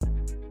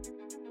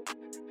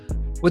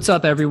What's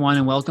up, everyone,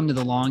 and welcome to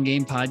the Long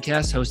Game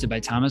Podcast hosted by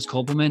Thomas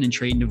Kopelman and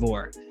Trayton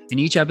DeVore. In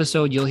each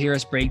episode, you'll hear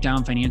us break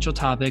down financial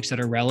topics that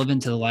are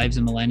relevant to the lives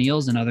of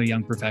millennials and other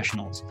young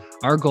professionals.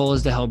 Our goal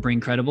is to help bring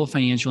credible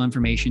financial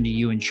information to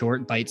you in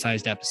short,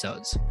 bite-sized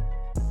episodes.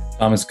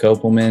 Thomas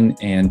Kopelman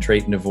and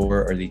Trayton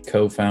DeVore are the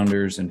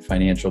co-founders and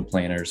financial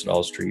planners at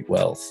All Street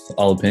Wealth.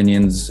 All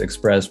opinions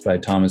expressed by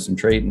Thomas and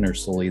Trayton are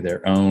solely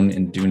their own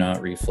and do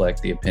not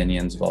reflect the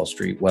opinions of All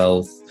Street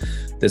Wealth.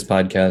 This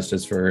podcast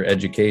is for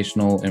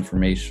educational,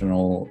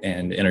 informational,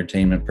 and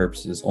entertainment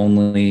purposes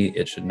only.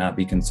 It should not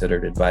be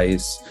considered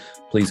advice.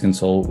 Please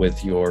consult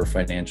with your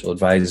financial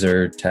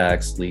advisor,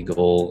 tax,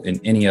 legal,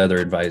 and any other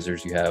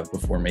advisors you have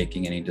before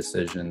making any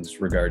decisions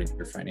regarding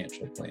your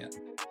financial plan.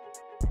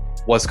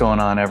 What's going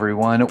on,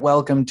 everyone?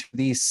 Welcome to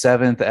the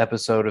 7th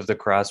episode of The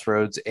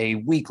Crossroads, a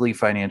weekly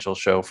financial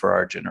show for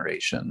our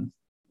generation.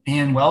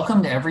 And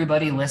welcome to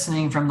everybody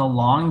listening from the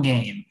long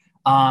game.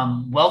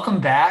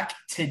 Welcome back.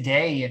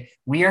 Today,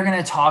 we are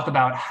going to talk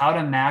about how to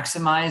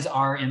maximize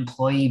our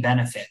employee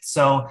benefits.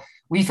 So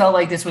we felt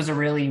like this was a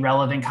really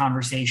relevant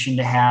conversation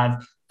to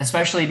have,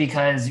 especially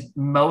because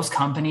most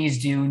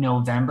companies do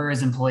November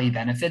as employee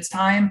benefits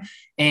time.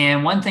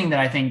 And one thing that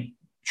I think,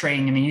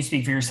 Trayton, I mean, you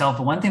speak for yourself,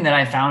 but one thing that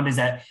I found is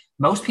that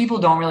most people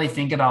don't really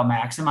think about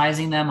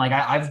maximizing them. Like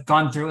I've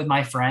gone through it with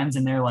my friends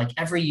and they're like,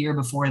 every year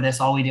before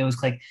this, all we did was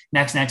click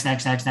next.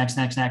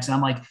 And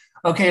I'm like,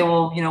 okay,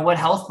 well, what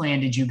health plan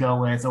did you go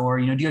with? Or,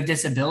 do you have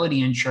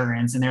disability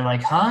insurance? And they're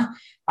like, I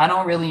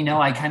don't really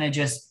know. I kind of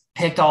just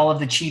picked all of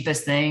the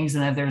cheapest things.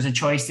 And if there's a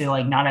choice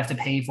to not have to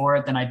pay for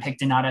it, then I picked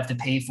to not have to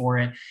pay for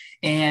it.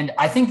 And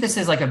I think this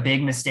is a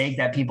big mistake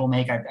that people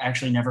make. I've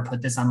actually never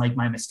put this on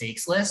my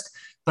mistakes list,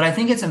 but I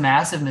think it's a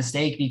massive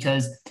mistake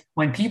because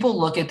when people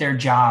look at their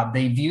job,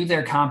 they view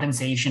their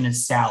compensation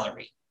as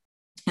salary.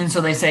 And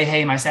so they say,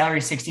 hey, my salary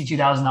is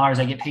 $62,000.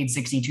 I get paid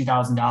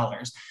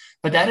 $62,000.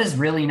 But that is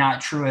really not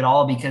true at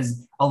all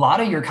because a lot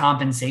of your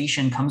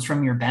compensation comes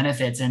from your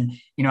benefits. And,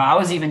 I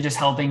was even just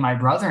helping my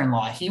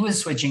brother-in-law. He was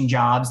switching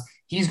jobs.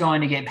 He's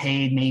going to get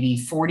paid maybe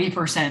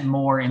 40%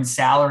 more in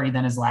salary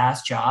than his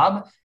last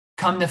job.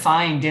 Come to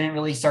find, didn't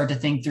really start to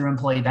think through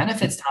employee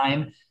benefits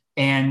time.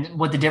 And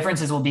what the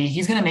differences will be,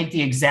 he's going to make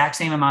the exact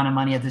same amount of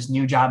money at this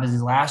new job as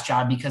his last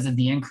job because of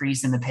the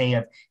increase in the pay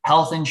of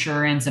health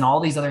insurance and all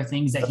these other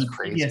things that he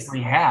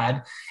previously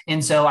had.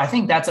 And so I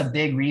think that's a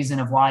big reason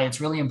of why it's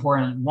really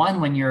important.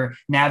 One, when you're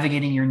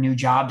navigating your new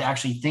job, to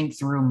actually think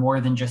through more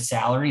than just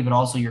salary, but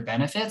also your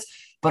benefits,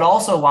 but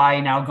also why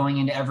now going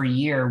into every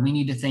year, we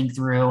need to think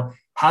through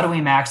how do we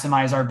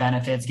maximize our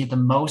benefits, get the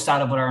most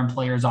out of what our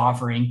employer is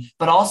offering,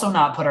 but also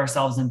not put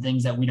ourselves in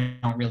things that we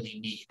don't really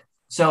need.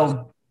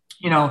 So,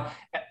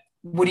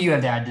 what do you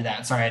have to add to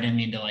that? Sorry, I didn't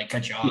mean to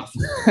cut you off.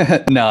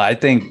 No, I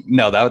think,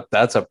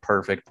 that's a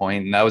perfect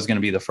point. And that was going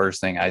to be the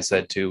first thing I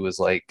said too, was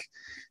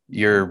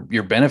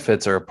your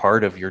benefits are a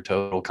part of your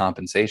total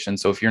compensation.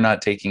 So if you're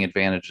not taking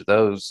advantage of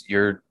those,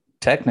 you're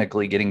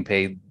technically getting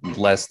paid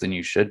less than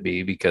you should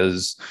be,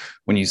 because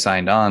when you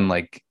signed on,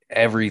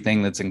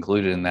 everything that's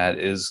included in that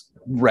is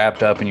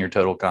wrapped up in your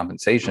total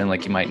compensation.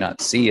 You might not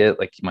see it,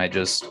 you might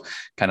just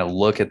kind of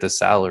look at the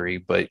salary,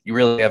 but you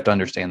really have to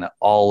understand that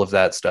all of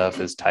that stuff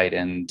is tied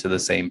into the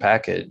same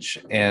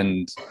package.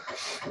 And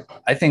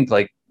I think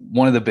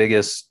one of the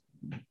biggest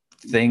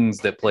things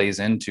that plays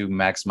into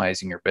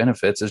maximizing your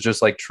benefits is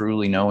just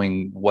truly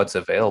knowing what's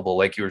available.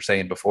 Like you were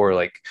saying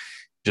before,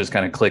 just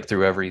kind of click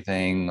through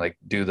everything,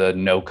 do the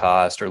no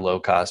cost or low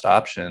cost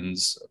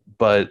options.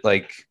 But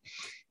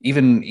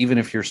even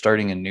if you're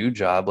starting a new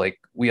job,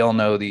 we all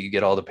know that you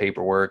get all the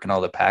paperwork and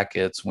all the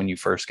packets when you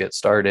first get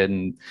started,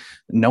 and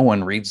no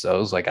one reads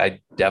those.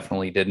 I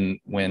definitely didn't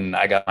when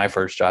I got my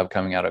first job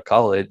coming out of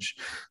college,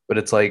 but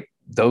it's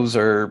those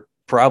are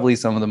probably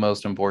some of the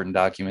most important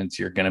documents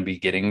you're going to be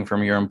getting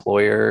from your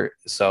employer.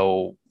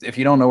 So if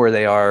you don't know where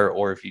they are,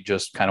 or if you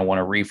just kind of want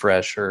a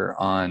refresher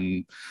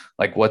on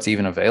what's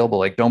even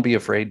available, don't be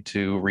afraid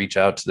to reach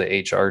out to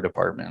the HR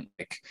department.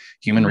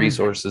 Human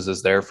resources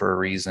is there for a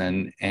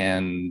reason,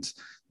 and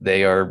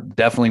they are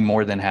definitely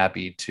more than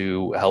happy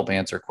to help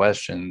answer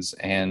questions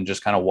and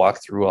just kind of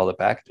walk through all the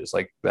packages.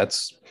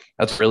 That's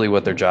really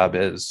what their job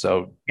is.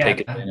 So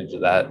take advantage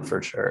of that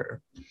for sure.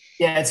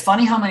 Yeah, it's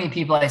funny how many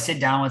people I sit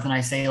down with and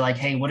I say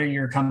hey, what are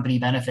your company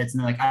benefits?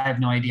 And they're I have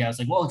no idea. I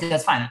was well, okay,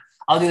 that's fine.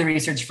 I'll do the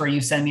research for you.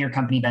 Send me your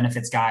company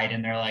benefits guide.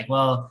 And they're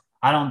well,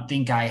 I don't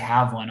think I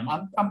have one.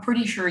 I'm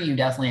pretty sure you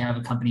definitely have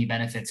a company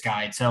benefits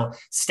guide. So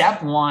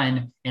step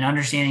one in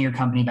understanding your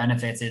company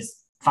benefits is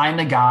find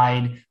the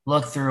guide,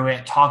 look through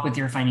it, talk with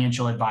your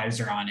financial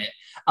advisor on it.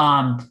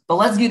 But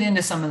let's get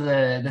into some of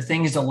the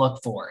things to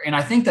look for. And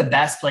I think the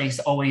best place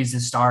always to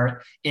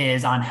start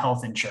is on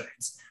health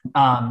insurance.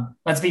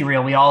 Let's be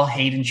real. We all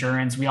hate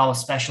insurance. We all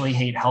especially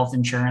hate health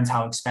insurance,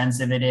 how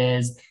expensive it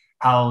is,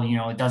 how,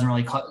 it doesn't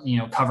really,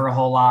 cover a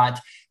whole lot.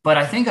 But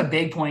I think a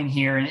big point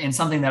here, and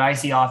something that I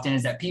see often,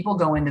 is that people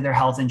go into their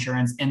health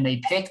insurance and they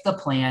pick the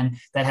plan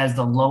that has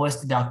the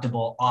lowest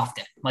deductible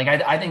often. Like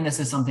I think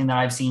this is something that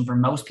I've seen for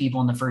most people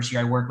in the first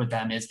year I work with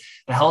them, is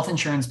the health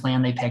insurance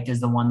plan they picked is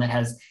the one that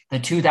has the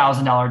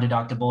 $2,000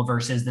 deductible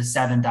versus the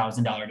 $7,000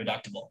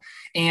 deductible.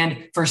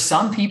 And for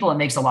some people, it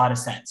makes a lot of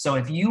sense. So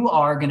if you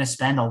are going to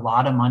spend a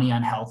lot of money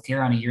on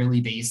healthcare on a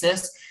yearly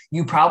basis,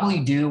 you probably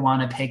do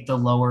want to pick the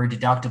lower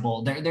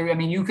deductible. I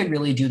mean, you could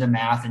really do the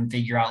math and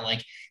figure out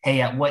like,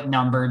 hey, at what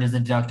number does the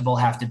deductible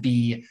have to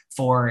be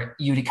for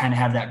you to kind of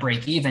have that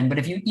break even?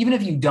 But even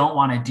if you don't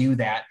want to do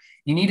that,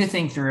 you need to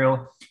think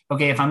through,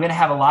 okay, if I'm going to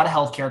have a lot of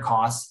healthcare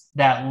costs,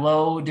 that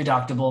low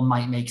deductible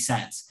might make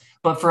sense.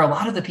 But for a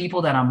lot of the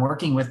people that I'm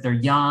working with, they're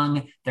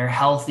young, they're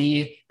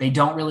healthy, they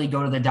don't really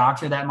go to the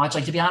doctor that much.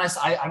 Like, to be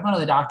honest, I've gone to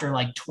the doctor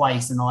like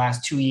twice in the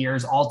last 2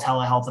 years, all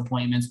telehealth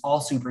appointments,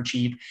 all super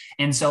cheap.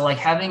 And so like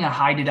having a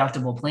high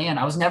deductible plan,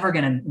 I was never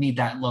going to meet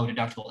that low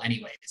deductible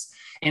anyways.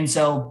 And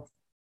so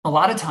a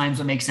lot of times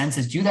what makes sense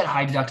is do that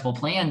high deductible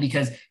plan,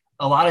 because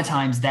a lot of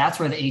times that's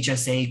where the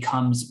HSA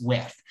comes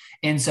with.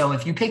 And so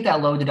if you pick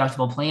that low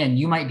deductible plan,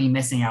 you might be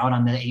missing out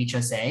on the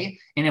HSA.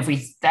 And if we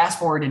fast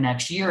forward to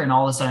next year and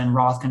all of a sudden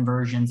Roth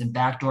conversions and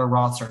backdoor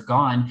Roths are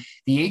gone,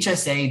 the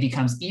HSA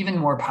becomes even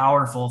more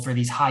powerful for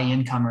these high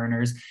income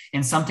earners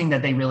and something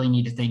that they really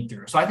need to think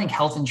through. So I think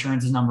health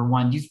insurance is number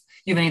one. Do you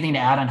have anything to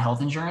add on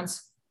health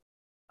insurance?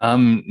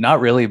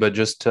 Not really, but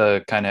just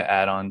to kind of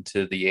add on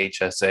to the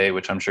HSA,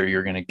 which I'm sure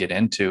you're going to get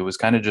into, was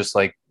kind of just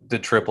like the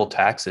triple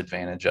tax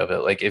advantage of it.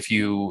 Like if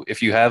you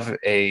have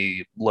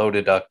a low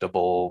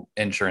deductible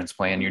insurance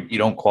plan, you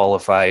don't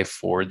qualify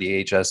for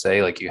the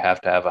HSA. Like you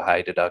have to have a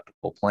high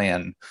deductible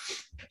plan.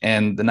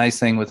 And the nice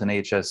thing with an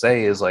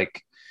HSA is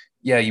like,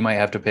 yeah, you might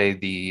have to pay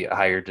the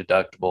higher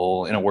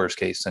deductible in a worst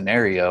case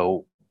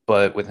scenario,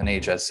 but with an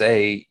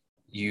HSA,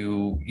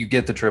 you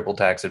get the triple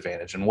tax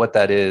advantage. And what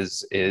that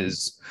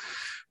is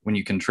when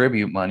you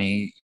contribute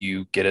money,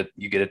 you get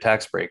a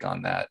tax break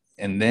on that.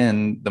 And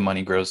then the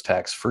money grows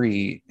tax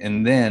free.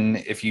 And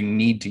then if you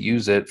need to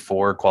use it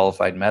for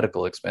qualified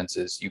medical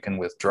expenses, you can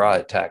withdraw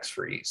it tax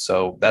free.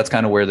 So that's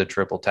kind of where the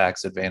triple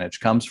tax advantage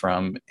comes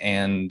from.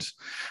 And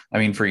I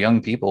mean, for young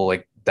people,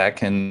 like that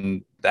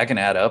can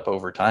add up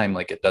over time.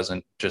 Like it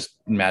doesn't just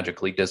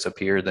magically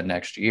disappear the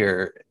next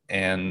year.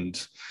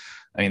 And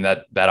I mean,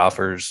 that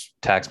offers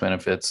tax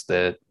benefits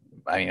that,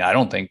 I mean, I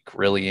don't think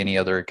really any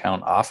other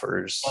account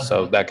offers. Okay.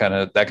 So that kind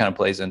of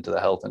plays into the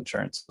health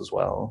insurance as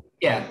well.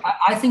 Yeah,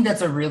 I think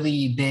that's a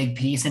really big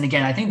piece. And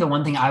again, I think the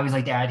one thing I always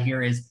like to add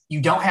here is you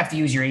don't have to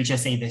use your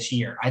HSA this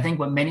year. I think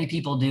what many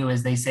people do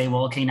is they say,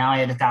 well, okay, now I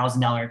had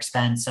 $1,000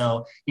 expense.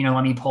 So,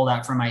 let me pull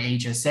that from my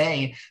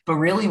HSA. But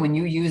really, when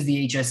you use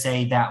the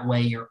HSA that way,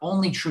 you're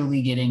only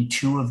truly getting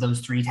 2 of those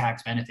 3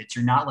 tax benefits.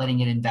 You're not letting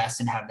it invest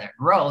and have that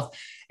growth.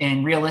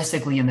 And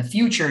realistically, in the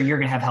future, you're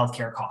going to have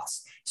healthcare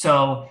costs.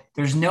 So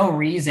there's no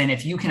reason,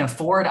 if you can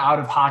afford out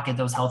of pocket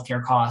those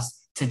healthcare costs,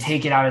 to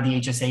take it out of the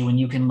HSA when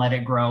you can let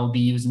it grow, be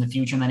used in the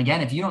future. And then again,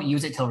 if you don't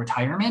use it till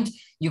retirement,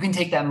 you can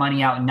take that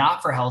money out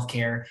not for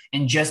healthcare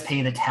and just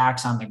pay the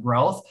tax on the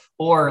growth.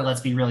 Or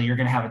let's be real, you're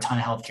going to have a ton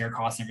of healthcare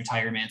costs in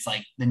retirement. It's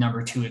like the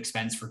number 2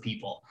 expense for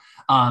people.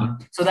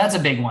 So that's a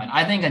big one.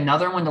 I think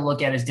another one to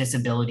look at is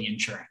disability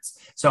insurance.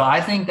 So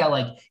I think that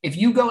like if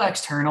you go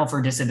external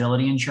for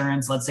disability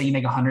insurance, let's say you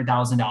make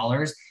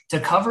 $100,000, to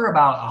cover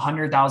about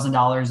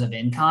 $100,000 of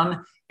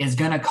income is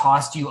going to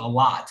cost you a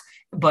lot.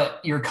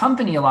 But your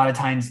company a lot of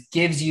times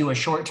gives you a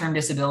short-term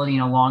disability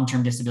and a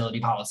long-term disability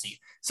policy.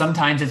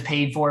 Sometimes it's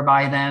paid for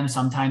by them.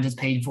 Sometimes it's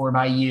paid for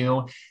by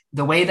you.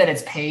 The way that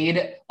it's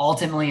paid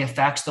ultimately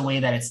affects the way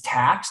that it's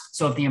taxed.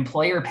 So if the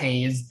employer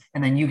pays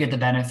and then you get the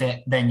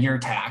benefit, then you're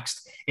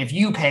taxed. If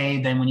you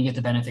pay, then when you get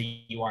the benefit,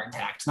 you aren't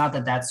taxed. Not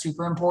that that's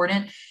super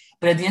important,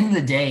 but at the end of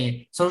the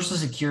day, Social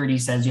Security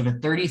says you have a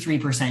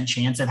 33%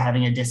 chance of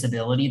having a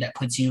disability that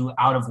puts you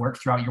out of work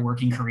throughout your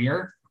working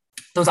career.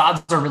 Those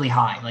odds are really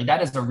high. Like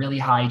that is a really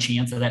high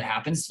chance that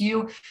happens to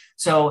you.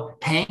 So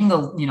paying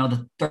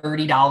the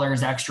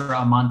 $30 extra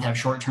a month to have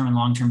short-term and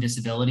long-term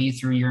disability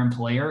through your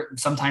employer,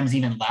 sometimes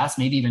even less,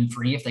 maybe even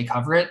free if they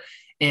cover it,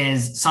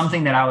 is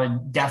something that I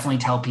would definitely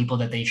tell people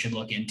that they should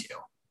look into.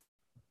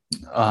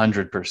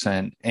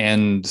 100%.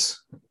 And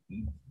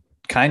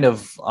kind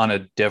of on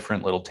a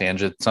different little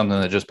tangent,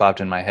 something that just popped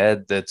in my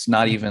head that's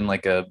not even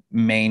like a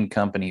main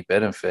company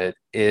benefit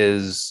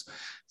is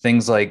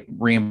things like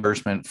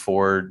reimbursement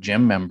for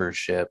gym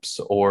memberships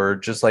or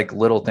just like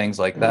little things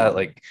like that.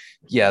 Like,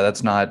 yeah,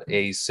 that's not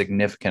a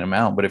significant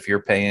amount, but if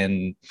you're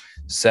paying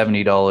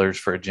 $70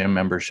 for a gym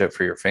membership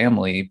for your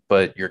family,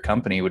 but your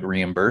company would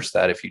reimburse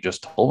that if you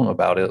just told them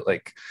about it,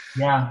 like,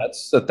 yeah,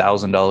 that's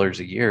 $1,000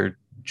 a year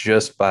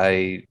just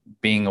by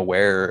being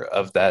aware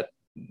of that.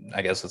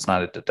 I guess it's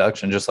not a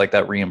deduction, just like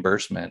that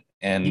reimbursement.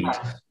 And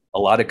a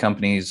lot of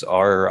companies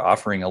are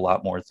offering a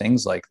lot more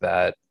things like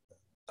that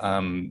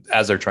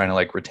as they're trying to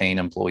like retain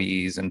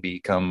employees and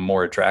become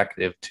more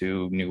attractive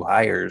to new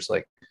hires.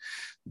 Like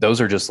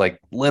those are just like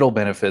little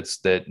benefits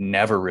that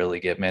never really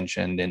get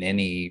mentioned in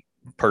any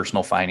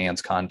personal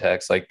finance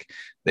context, like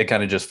it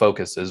kind of just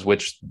focuses,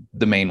 which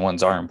the main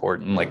ones are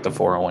important, like the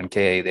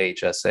 401k, the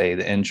HSA,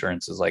 the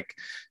insurance is like,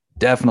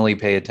 definitely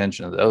pay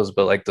attention to those,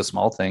 but like the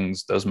small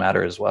things, those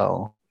matter as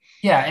well.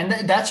 Yeah,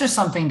 and that's just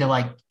something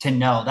to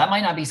know. That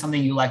might not be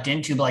something you elect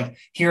into, but like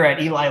here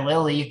at Eli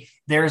Lilly,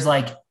 there's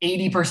like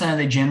 80% of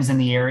the gyms in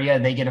the area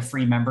they get a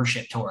free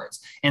membership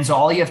towards. And so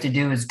all you have to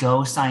do is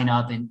go sign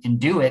up and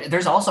do it.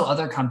 There's also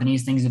other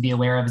companies, things to be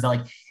aware of is that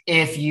like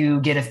if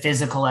you get a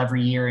physical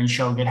every year and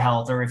show good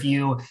health, or if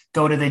you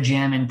go to the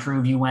gym and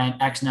prove you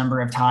went X number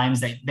of times,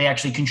 they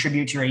actually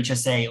contribute to your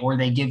HSA, or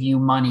they give you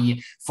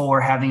money for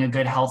having a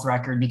good health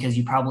record because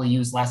you probably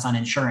use less on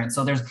insurance.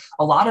 So there's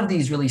a lot of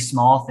these really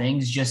small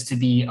things just to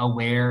be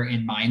aware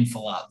and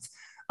mindful of.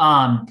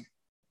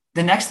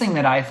 The next thing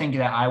that I think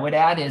that I would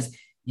add is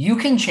you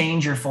can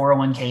change your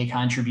 401k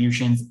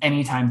contributions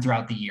anytime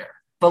throughout the year.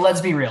 But let's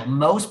be real,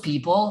 most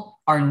people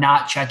are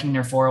not checking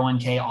their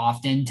 401k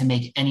often to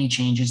make any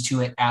changes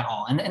to it at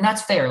all. And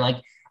that's fair.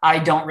 Like, I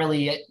don't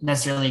really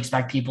necessarily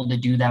expect people to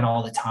do that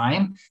all the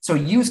time. So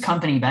use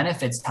company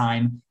benefits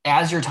time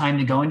as your time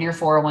to go into your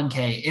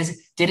 401k.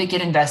 Did it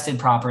get invested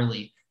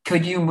properly?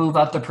 Could you move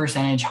up the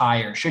percentage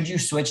higher? Should you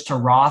switch to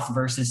Roth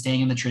versus staying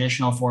in the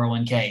traditional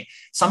 401k?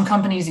 Some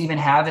companies even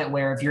have it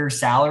where if you're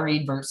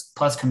salaried versus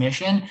plus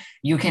commission,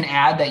 you can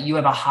add that you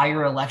have a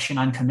higher election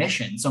on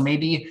commission. So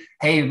maybe,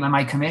 hey,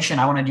 my commission,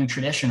 I want to do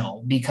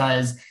traditional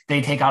because they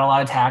take out a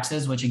lot of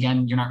taxes, which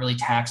again, you're not really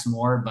taxed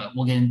more, but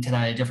we'll get into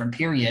that at a different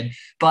period.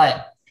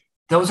 But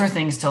those are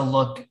things to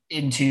look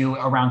into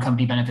around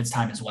company benefits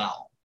time as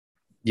well.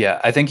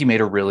 Yeah, I think you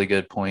made a really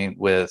good point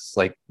with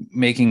like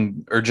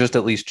making, or just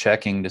at least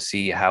checking to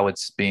see how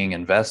it's being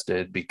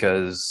invested,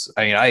 because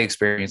I mean, I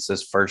experienced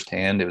this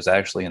firsthand. It was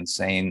actually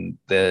insane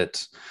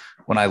that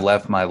when I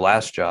left my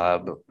last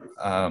job,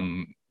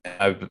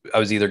 I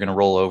was either going to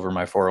roll over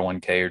my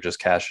 401k or just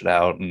cash it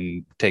out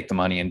and take the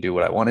money and do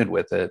what I wanted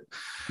with it.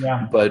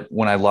 Yeah. But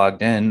when I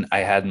logged in,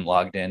 I hadn't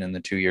logged in the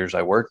 2 years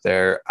I worked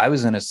there. I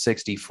was in a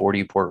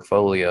 60-40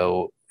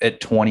 portfolio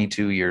at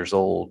 22 years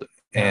old.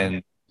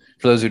 And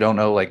for those who don't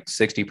know, like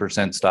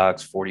 60%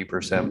 stocks,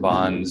 40%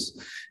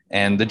 bonds.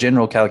 And the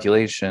general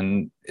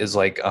calculation is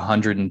like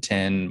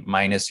 110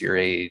 minus your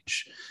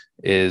age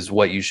is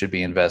what you should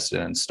be invested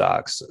in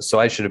stocks.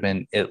 So I should have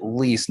been at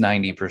least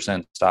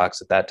 90%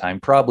 stocks at that time,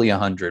 probably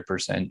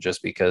 100%,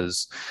 just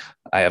because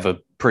I have a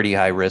pretty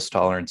high risk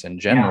tolerance in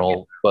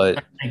general.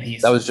 But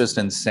that was just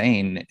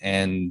insane.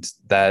 And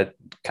that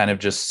kind of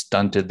just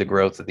stunted the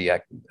growth of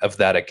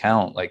that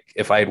account. Like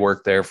if I had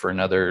worked there for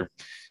another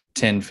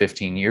 10,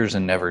 15 years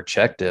and never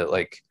checked it,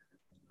 like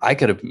I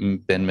could have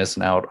been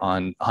missing out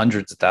on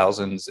hundreds of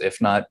thousands, if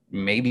not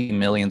maybe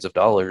millions of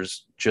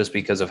dollars, just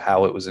because of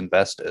how it was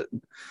invested.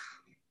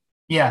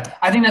 Yeah,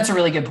 I think that's a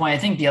really good point. I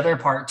think the other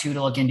part too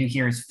to look into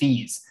here is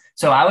fees.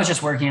 So I was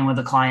just working with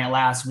a client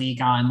last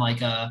week on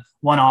like a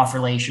one-off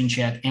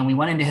relationship, and we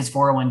went into his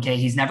 401k.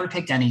 He's never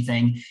picked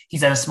anything.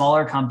 He's at a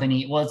smaller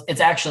company. Well,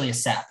 it's actually a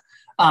SEP.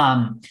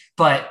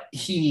 But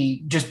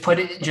he just put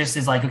it just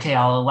as like, okay,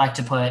 I'll elect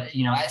to put, at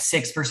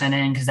 6%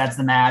 in because that's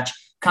the match.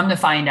 Come to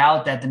find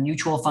out that the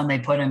mutual fund they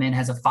put him in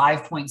has a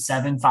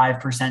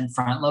 5.75%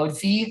 front load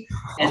fee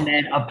and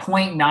then a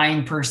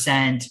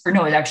 0.9%, or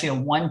no, it's actually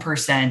a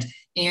 1%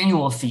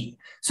 annual fee.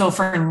 So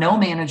for no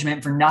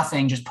management, for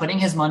nothing, just putting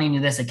his money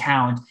into this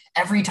account,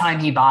 every time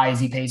he buys,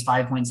 he pays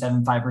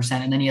 5.75%.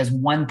 And then he has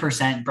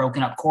 1%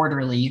 broken up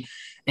quarterly.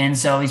 And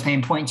so he's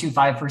paying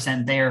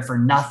 0.25% there for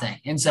nothing.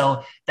 And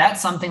so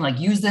that's something like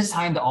use this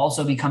time to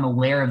also become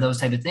aware of those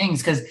type of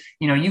things. Cause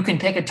you can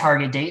pick a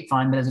target date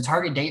fund, but as a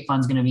target date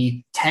fund is going to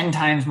be 10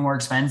 times more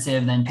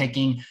expensive than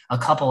picking a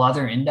couple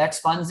other index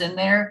funds in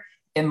there.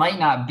 It might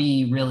not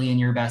be really in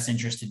your best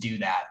interest to do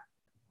that.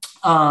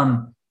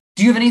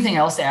 Do you have anything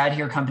else to add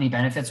here, company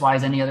benefits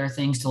wise? Any other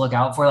things to look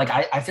out for? Like,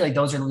 I feel like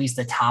those are at least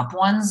the top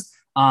ones.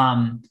 Do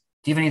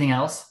you have anything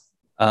else?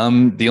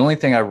 The only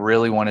thing I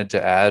really wanted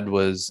to add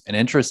was an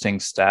interesting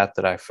stat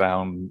that I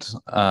found.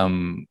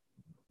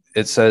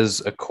 It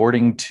says,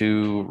 according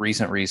to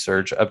recent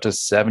research, up to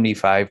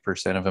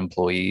 75% of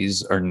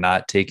employees are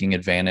not taking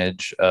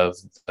advantage of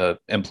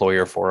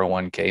employer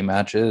 401k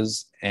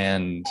matches.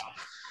 And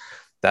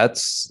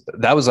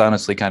that was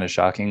honestly kind of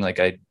shocking. Like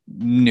I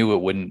knew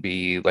it wouldn't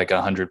be like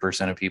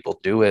 100% of people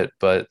do it,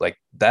 but like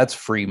that's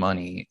free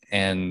money.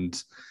 And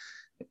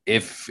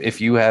if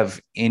you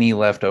have any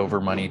leftover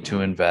money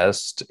to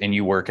invest and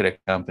you work at a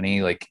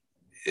company, like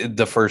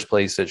the first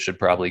place it should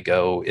probably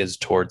go is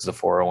towards the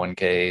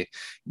 401k,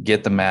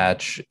 get the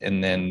match.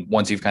 And then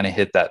once you've kind of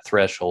hit that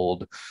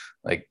threshold,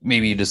 like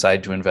maybe you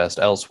decide to invest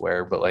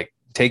elsewhere, but like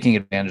taking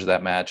advantage of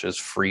that match is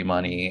free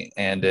money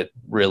and it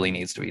really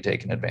needs to be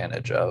taken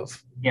advantage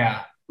of.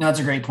 Yeah, no, that's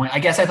a great point. I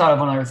guess I thought of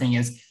one other thing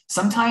is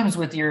sometimes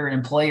with your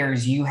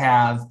employers, you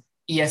have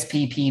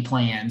ESPP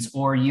plans,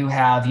 or you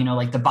have,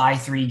 like the buy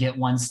 3, get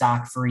 1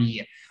 stock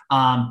free.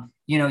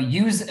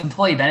 use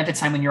employee benefits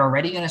time when you're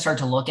already going to start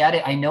to look at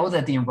it. I know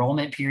that the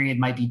enrollment period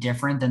might be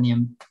different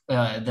than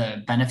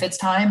the benefits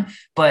time,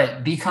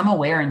 but become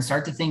aware and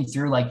start to think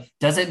through, like,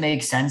 does it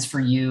make sense for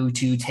you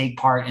to take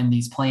part in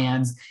these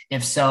plans?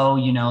 If so,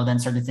 then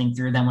start to think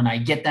through, then when I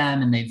get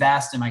them and they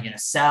vest, am I going to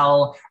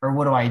sell, or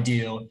what do I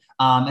do?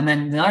 And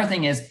then the other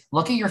thing is,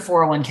 look at your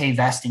 401k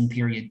vesting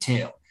period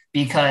too,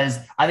 because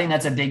I think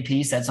that's a big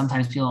piece that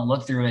sometimes people don't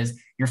look through.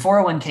 Is your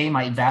 401k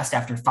might vest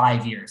after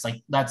 5 years.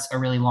 Like, that's a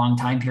really long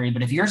time period.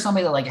 But if you're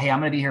somebody that, like, hey, I'm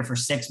going to be here for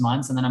 6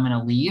 months and then I'm going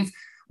to leave,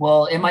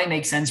 well, it might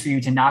make sense for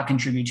you to not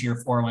contribute to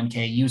your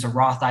 401k, use a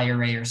Roth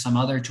IRA or some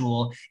other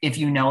tool if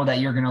you know that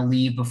you're going to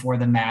leave before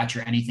the match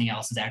or anything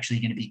else is actually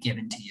going to be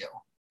given to you.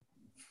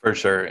 For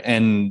sure.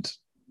 And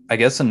I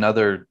guess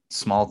another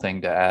small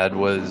thing to add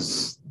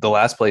was the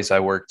last place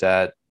I worked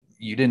at,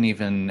 you didn't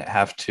even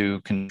have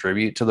to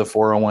contribute to the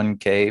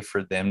 401k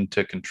for them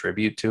to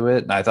contribute to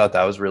it. And I thought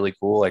that was really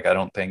cool. Like, I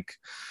don't think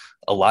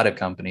a lot of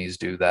companies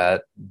do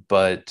that,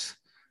 but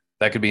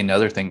that could be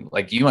another thing.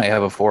 Like, you might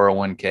have a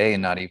 401k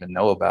and not even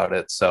know about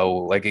it. So,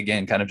 like,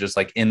 again, kind of just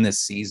like in this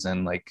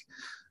season, like,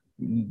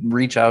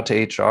 reach out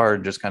to HR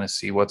and just kind of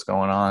see what's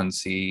going on,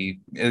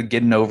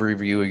 get an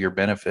overview of your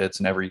benefits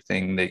and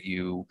everything that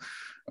you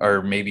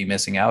are maybe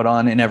missing out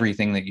on and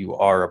everything that you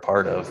are a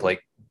part of.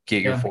 Like,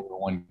 get your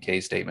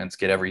 401k statements,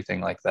 get everything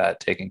like that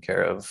taken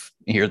care of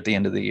here at the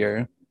end of the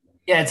year.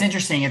 Yeah, it's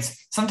interesting.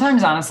 It's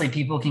sometimes, honestly,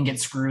 people can get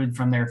screwed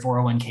from their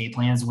 401k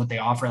plans, what they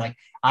offer. Like,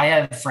 I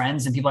have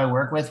friends and people I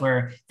work with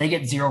where they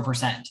get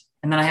 0%.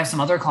 And then I have some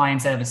other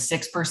clients that have a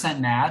 6%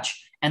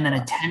 match and then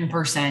a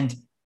 10%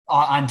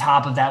 on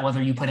top of that,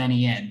 whether you put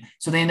any in.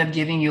 So they end up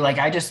giving you, like,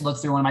 I just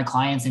looked through one of my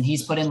clients and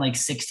he's put in like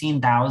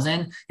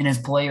 16,000 and his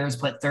employers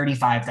put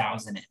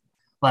 35,000 in.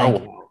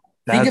 Like,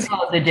 think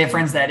about the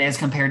difference that is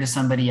compared to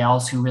somebody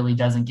else who really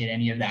doesn't get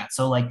any of that.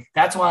 So, like,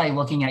 that's why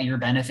looking at your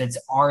benefits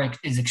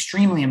is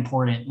extremely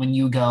important when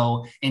you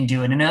go and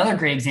do it. And another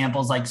great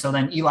example is, like, so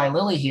then Eli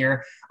Lilly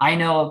here, I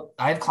know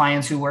I have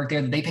clients who work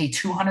there that they pay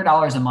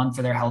 $200 a month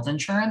for their health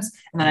insurance.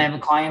 And then I have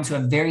clients who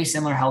have very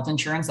similar health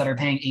insurance that are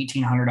paying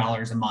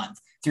 $1,800 a month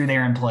through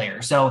their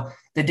employer. So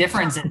the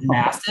difference is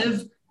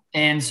massive.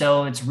 And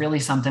so it's really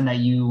something that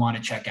you want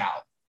to check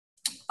out.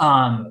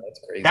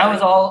 That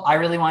was all I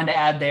really wanted to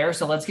add there.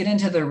 So let's get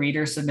into the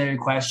reader submitted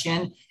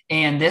question.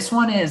 And this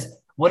one is,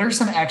 what are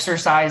some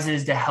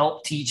exercises to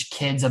help teach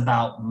kids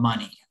about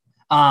money?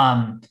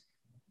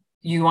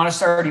 You want to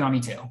start, or do you want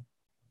me to?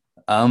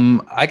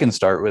 I can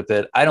start with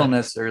it. I don't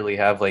necessarily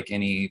have like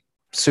any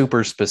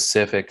super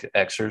specific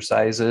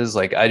exercises.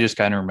 Like, I just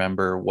kind of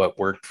remember what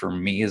worked for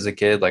me as a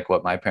kid, like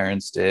what my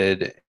parents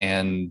did.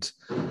 And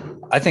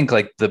I think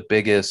like the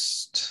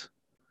biggest,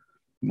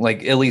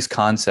 like, at least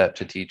concept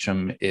to teach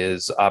them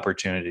is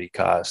opportunity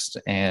cost.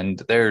 And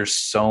there's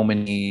so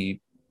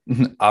many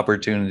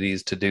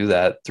opportunities to do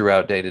that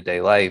throughout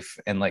day-to-day life.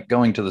 And like,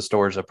 going to the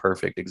store is a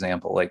perfect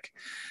example. Like,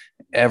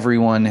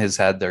 everyone has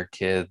had their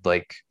kid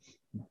like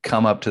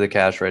come up to the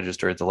cash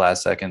register at the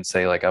last second,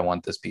 say like, I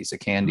want this piece of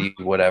candy,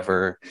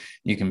 whatever.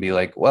 You can be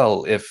like,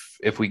 well,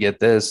 if we get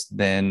this,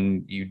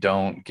 then you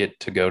don't get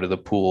to go to the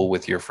pool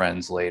with your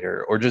friends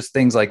later, or just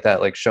things like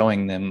that. Like,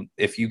 showing them,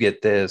 if you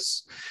get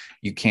this,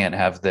 you can't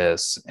have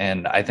this.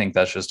 And I think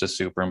that's just a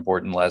super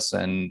important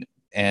lesson.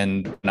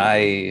 And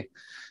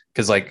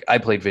because like, I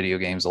played video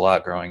games a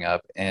lot growing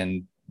up,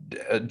 and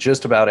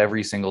just about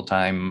every single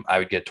time I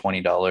would get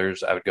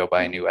 $20, I would go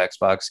buy a new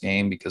Xbox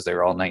game because they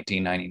were all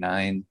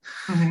 $19.99.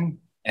 Mm-hmm.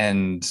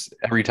 And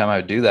every time I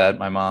would do that,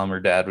 my mom or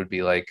dad would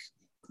be like,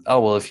 oh,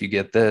 well, if you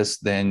get this,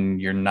 then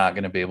you're not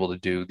going to be able to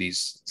do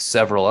these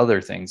several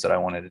other things that I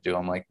wanted to do.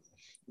 I'm like,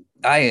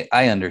 I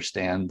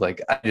understand.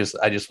 Like, I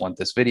just want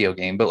this video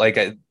game. But like,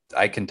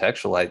 I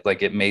contextualized,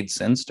 like, it made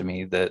sense to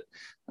me that,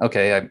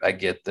 okay, I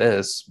get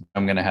this,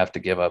 I'm going to have to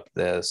give up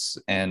this.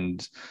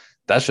 And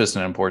that's just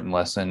an important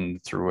lesson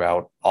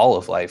throughout all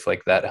of life.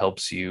 Like, that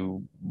helps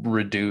you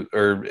reduce,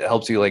 or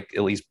helps you like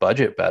at least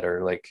budget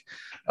better. Like,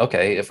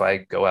 okay, if I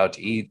go out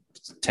to eat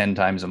 10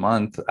 times a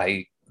month,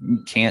 I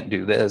can't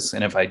do this.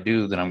 And if I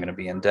do, then I'm going to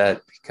be in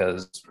debt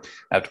because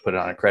I have to put it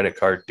on a credit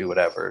card, do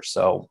whatever.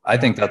 So I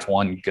think that's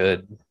one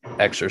good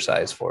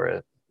exercise for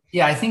it.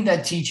 Yeah, I think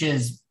that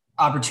teaches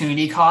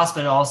opportunity cost,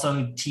 but it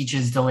also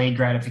teaches delayed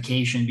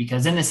gratification,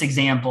 because in this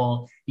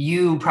example,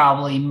 you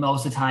probably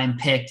most of the time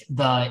picked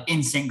the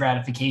instant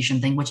gratification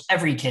thing, which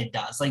every kid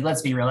does. Like,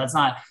 let's be real. That's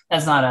not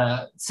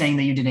a saying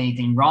that you did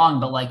anything wrong,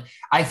 but like,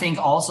 I think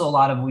also a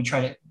lot of what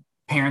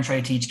parents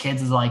try to teach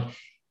kids is like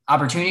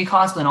opportunity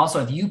cost. But then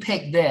also, if you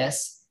pick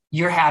this,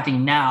 you're happy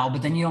now,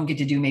 but then you don't get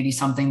to do maybe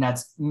something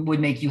would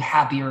make you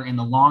happier in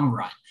the long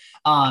run.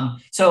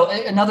 So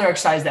another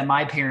exercise that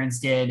my parents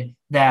did,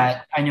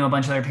 that I know a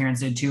bunch of other parents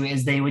did too,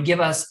 is they would give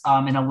us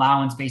an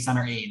allowance based on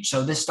our age.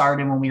 So this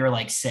started when we were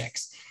like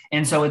 6.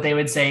 And so what they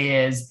would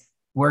say is,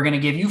 we're going to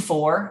give you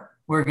 4,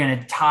 we're going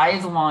to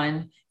tithe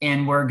 1,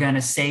 and we're going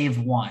to save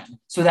 1.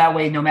 So that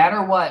way, no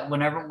matter what,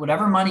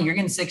 whatever money you're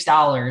getting,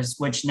 $6,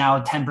 which now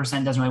 10%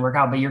 doesn't really work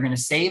out, but you're going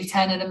to save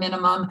 10 at a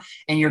minimum,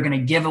 and you're going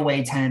to give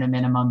away 10 at a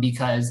minimum,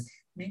 because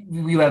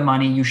you have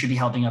money, you should be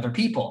helping other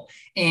people.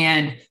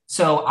 And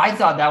so I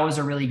thought that was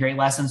a really great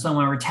lesson. So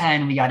when we were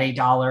 10, we got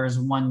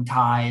 $8, one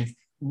tithe,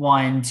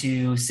 one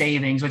to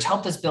savings, which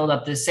helped us build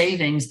up this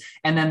savings.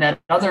 And then that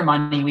other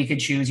money we could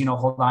choose,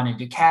 hold on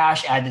into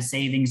cash, add to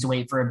savings to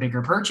wait for a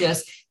bigger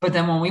purchase. But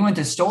then when we went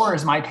to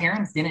stores, my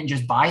parents didn't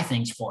just buy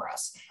things for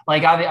us.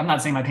 Like, I'm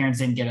not saying my parents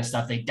didn't get us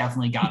stuff. They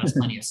definitely got us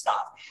plenty of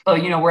stuff.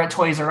 But, we're at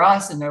Toys R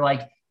Us and they're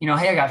like,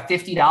 hey, I got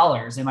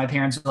 $50. And my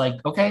parents are like,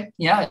 okay,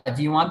 yeah, if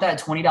you want that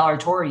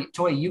 $20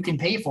 toy, you can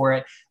pay for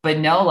it. But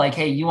no, like,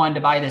 hey, you wanted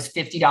to buy this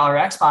 $50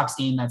 Xbox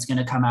game that's going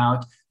to come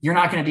out. You're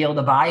not going to be able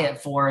to buy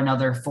it for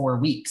another 4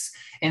 weeks.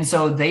 And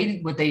so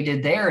what they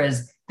did there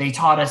is they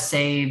taught us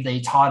save, they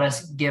taught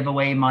us give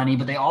away money,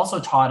 but they also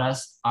taught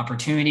us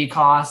opportunity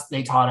costs.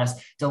 They taught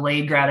us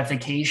delayed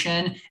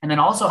gratification, and then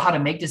also how to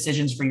make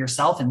decisions for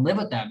yourself and live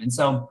with them. And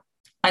so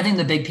I think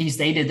the big piece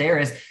they did there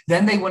is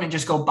then they wouldn't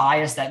just go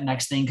buy us that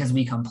next thing because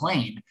we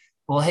complained.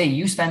 Well, hey,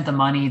 you spent the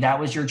money. That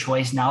was your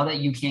choice. Now that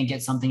you can't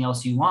get something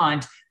else you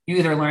want, you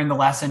either learn the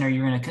lesson or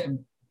you're going to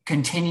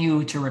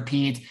continue to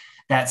repeat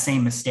that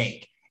same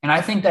mistake. And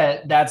I think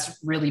that that's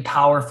really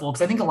powerful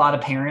because I think a lot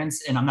of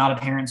parents, and I'm not a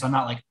parent, so I'm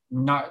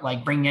not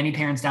like bringing any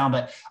parents down,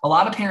 but a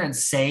lot of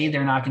parents say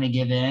they're not going to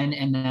give in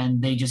and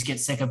then they just get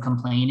sick of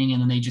complaining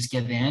and then they just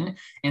give in.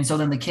 And so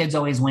then the kids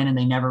always win and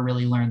they never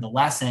really learn the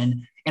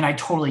lesson. And I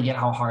totally get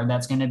how hard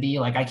that's going to be.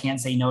 Like, I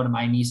can't say no to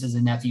my nieces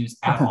and nephews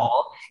at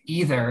all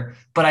either,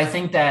 but I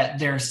think that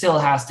there still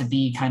has to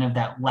be kind of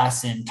that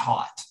lesson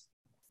taught.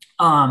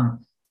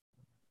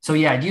 So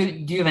yeah, do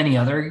you have any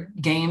other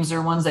games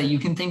or ones that you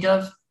can think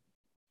of?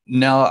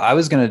 No, I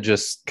was going to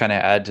just kind of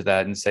add to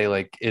that and say,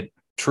 like, it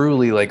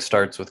truly like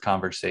starts with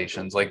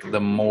conversations. Like, the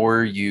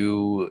more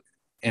you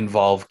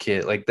involve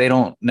kids, like, they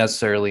don't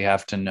necessarily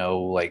have to know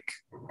like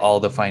all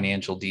the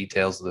financial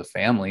details of the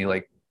family.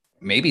 Like,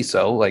 maybe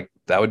so, like,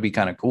 that would be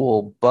kind of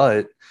cool,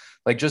 but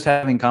like just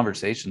having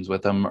conversations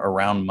with them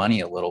around money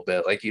a little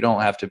bit. Like, you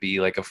don't have to be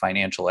like a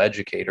financial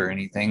educator or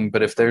anything,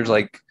 but if there's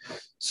like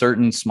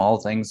certain small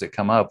things that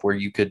come up where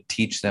you could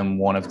teach them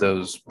one of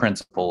those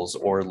principles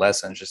or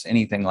lessons, just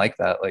anything like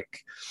that,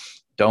 like,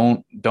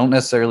 don't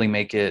necessarily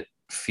make it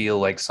feel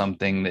like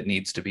something that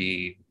needs to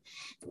be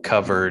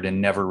covered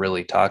and never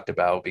really talked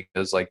about,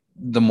 because like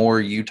the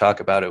more you talk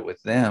about it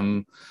with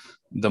them,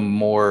 the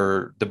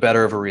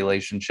better of a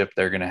relationship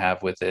they're going to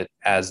have with it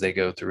as they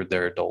go through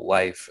their adult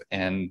life.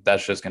 And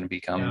that's just going to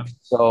become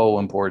so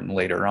important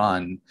later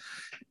on.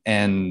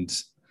 And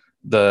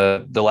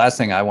the last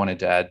thing I wanted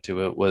to add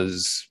to it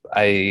was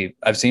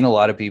I've seen a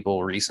lot of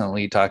people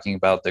recently talking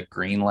about the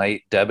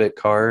Greenlight debit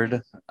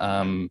card.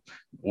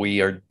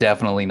 We are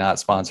definitely not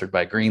sponsored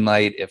by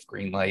Greenlight. If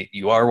Greenlight,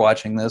 you are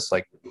watching this,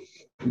 like,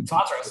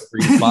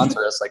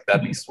 sponsor us, like,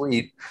 that'd be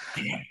sweet.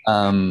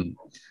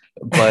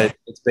 But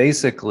it's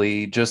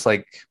basically just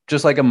like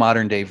a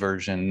modern day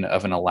version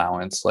of an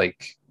allowance.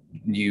 Like,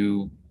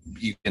 you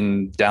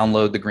can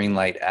download the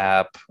Greenlight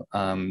app.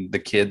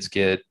 The kids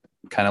get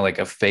kind of like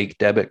a fake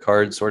debit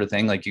card sort of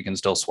thing. Like, you can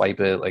still swipe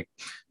it, like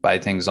buy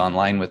things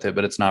online with it,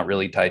 but it's not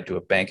really tied to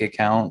a bank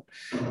account.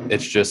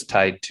 It's just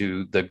tied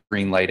to the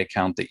Greenlight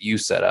account that you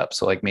set up.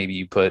 So like, maybe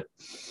you put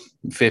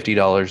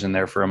 $50 in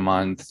there for a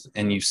month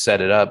and you set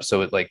it up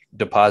so it like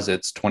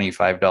deposits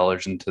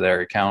 $25 into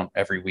their account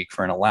every week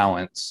for an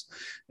allowance.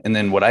 And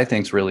then what I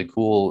think is really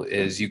cool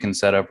is you can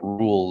set up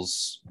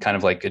rules, kind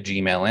of like a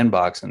Gmail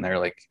inbox in there.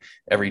 Like,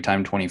 every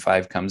time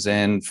 25 comes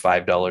in,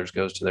 $5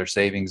 goes to their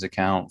savings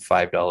account,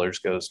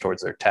 $5 goes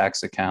towards their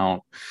tax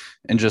account,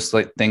 and just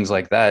like things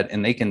like that.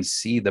 And they can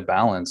see the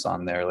balance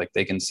on there. Like,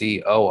 they can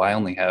see, oh, I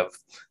only have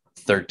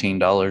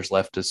 $13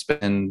 left to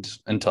spend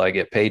until I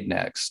get paid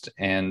next.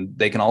 And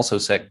they can also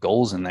set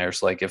goals in there.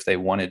 So like, if they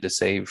wanted to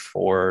save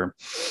for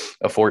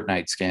a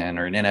Fortnite skin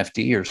or an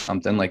NFT or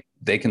something, like,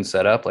 they can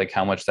set up like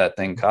how much that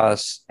thing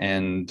costs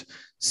and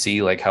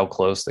see like how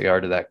close they are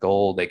to that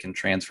goal. They can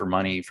transfer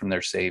money from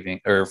their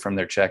saving or from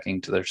their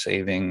checking to their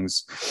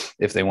savings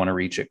if they want to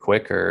reach it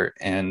quicker.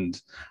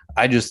 And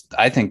I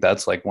think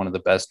that's like one of the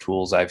best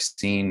tools I've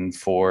seen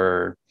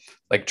for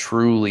like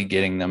truly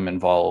getting them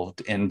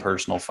involved in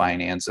personal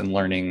finance and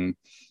learning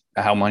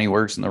how money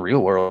works in the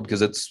real world,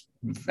 because it's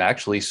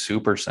actually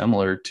super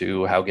similar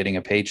to how getting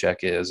a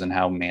paycheck is and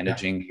how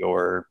managing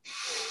your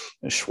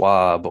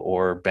Schwab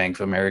or Bank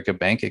of America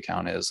bank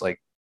account is. Like,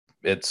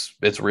 it's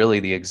really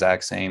the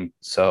exact same.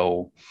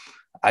 So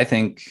I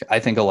think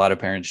a lot of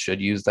parents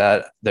should use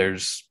that.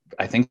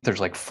 I think there's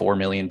like 4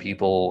 million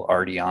people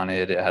already on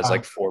it. It has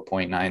like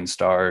 4.9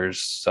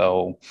 stars.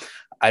 So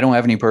I don't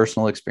have any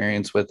personal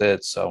experience with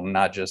it, so I'm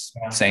not just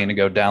saying to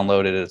go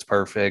download it. It's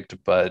perfect,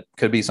 but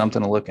could be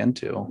something to look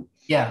into.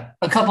 Yeah.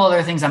 A couple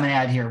other things I'm going to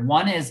add here.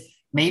 One is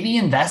maybe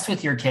invest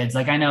with your kids.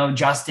 Like, I know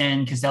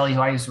Justin Castelli,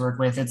 who I used to work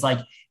with, it's like,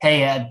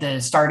 hey, at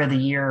the start of the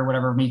year or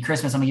whatever, maybe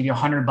Christmas, I'm gonna give you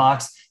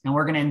 $100 and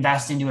we're going to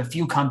invest into a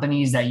few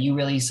companies that you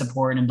really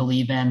support and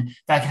believe in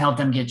that can help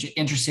them get you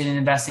interested in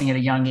investing at a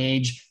young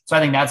age. So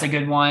I think that's a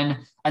good one.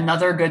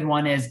 Another good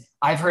one is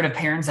I've heard of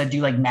parents that do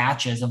like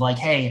matches of like,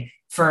 hey,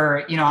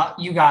 for,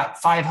 you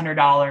got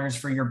 $500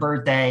 for your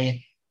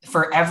birthday.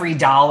 for every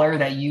dollar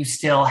that you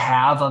still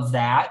have of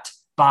that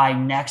by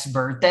next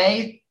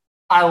birthday,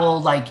 I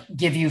will like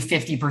give you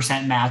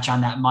 50% match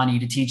on that money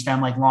to teach them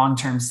like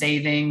long-term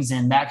savings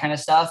and that kind of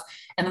stuff.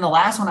 And then the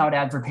last one I would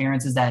add for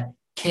parents is that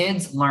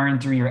kids learn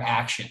through your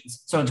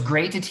actions. So it's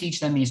great to teach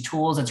them these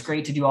tools. It's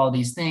great to do all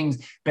these things.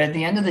 But at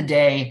the end of the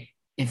day,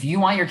 if you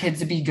want your kids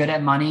to be good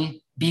at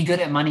money, be good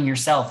at money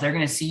yourself. They're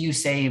going to see you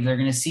save. They're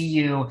going to see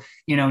you,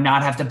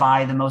 not have to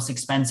buy the most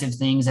expensive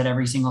things at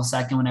every single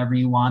second whenever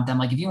you want them.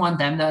 Like if you want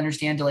them to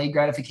understand delayed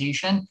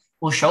gratification,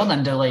 we'll show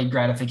them delayed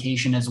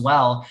gratification as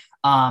well.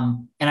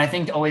 And I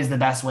think always the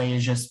best way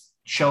is just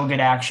show good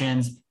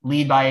actions,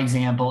 lead by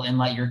example, and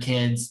let your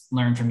kids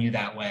learn from you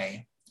that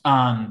way.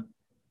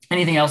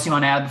 Anything else you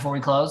want to add before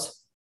we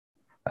close?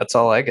 That's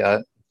all I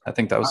got. I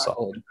think that was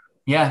solid.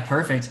 Yeah,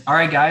 perfect. All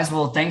right, guys.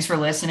 Well, thanks for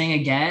listening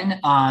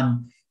again.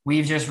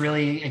 We've just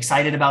really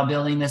excited about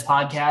building this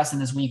podcast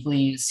and this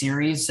weekly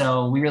series.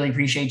 So we really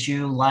appreciate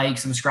you. Like,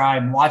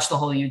 subscribe, watch the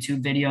whole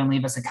YouTube video and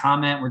leave us a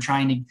comment. We're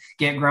trying to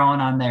get growing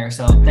on there.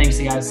 So thanks,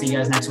 you guys. See you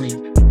guys next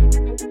week.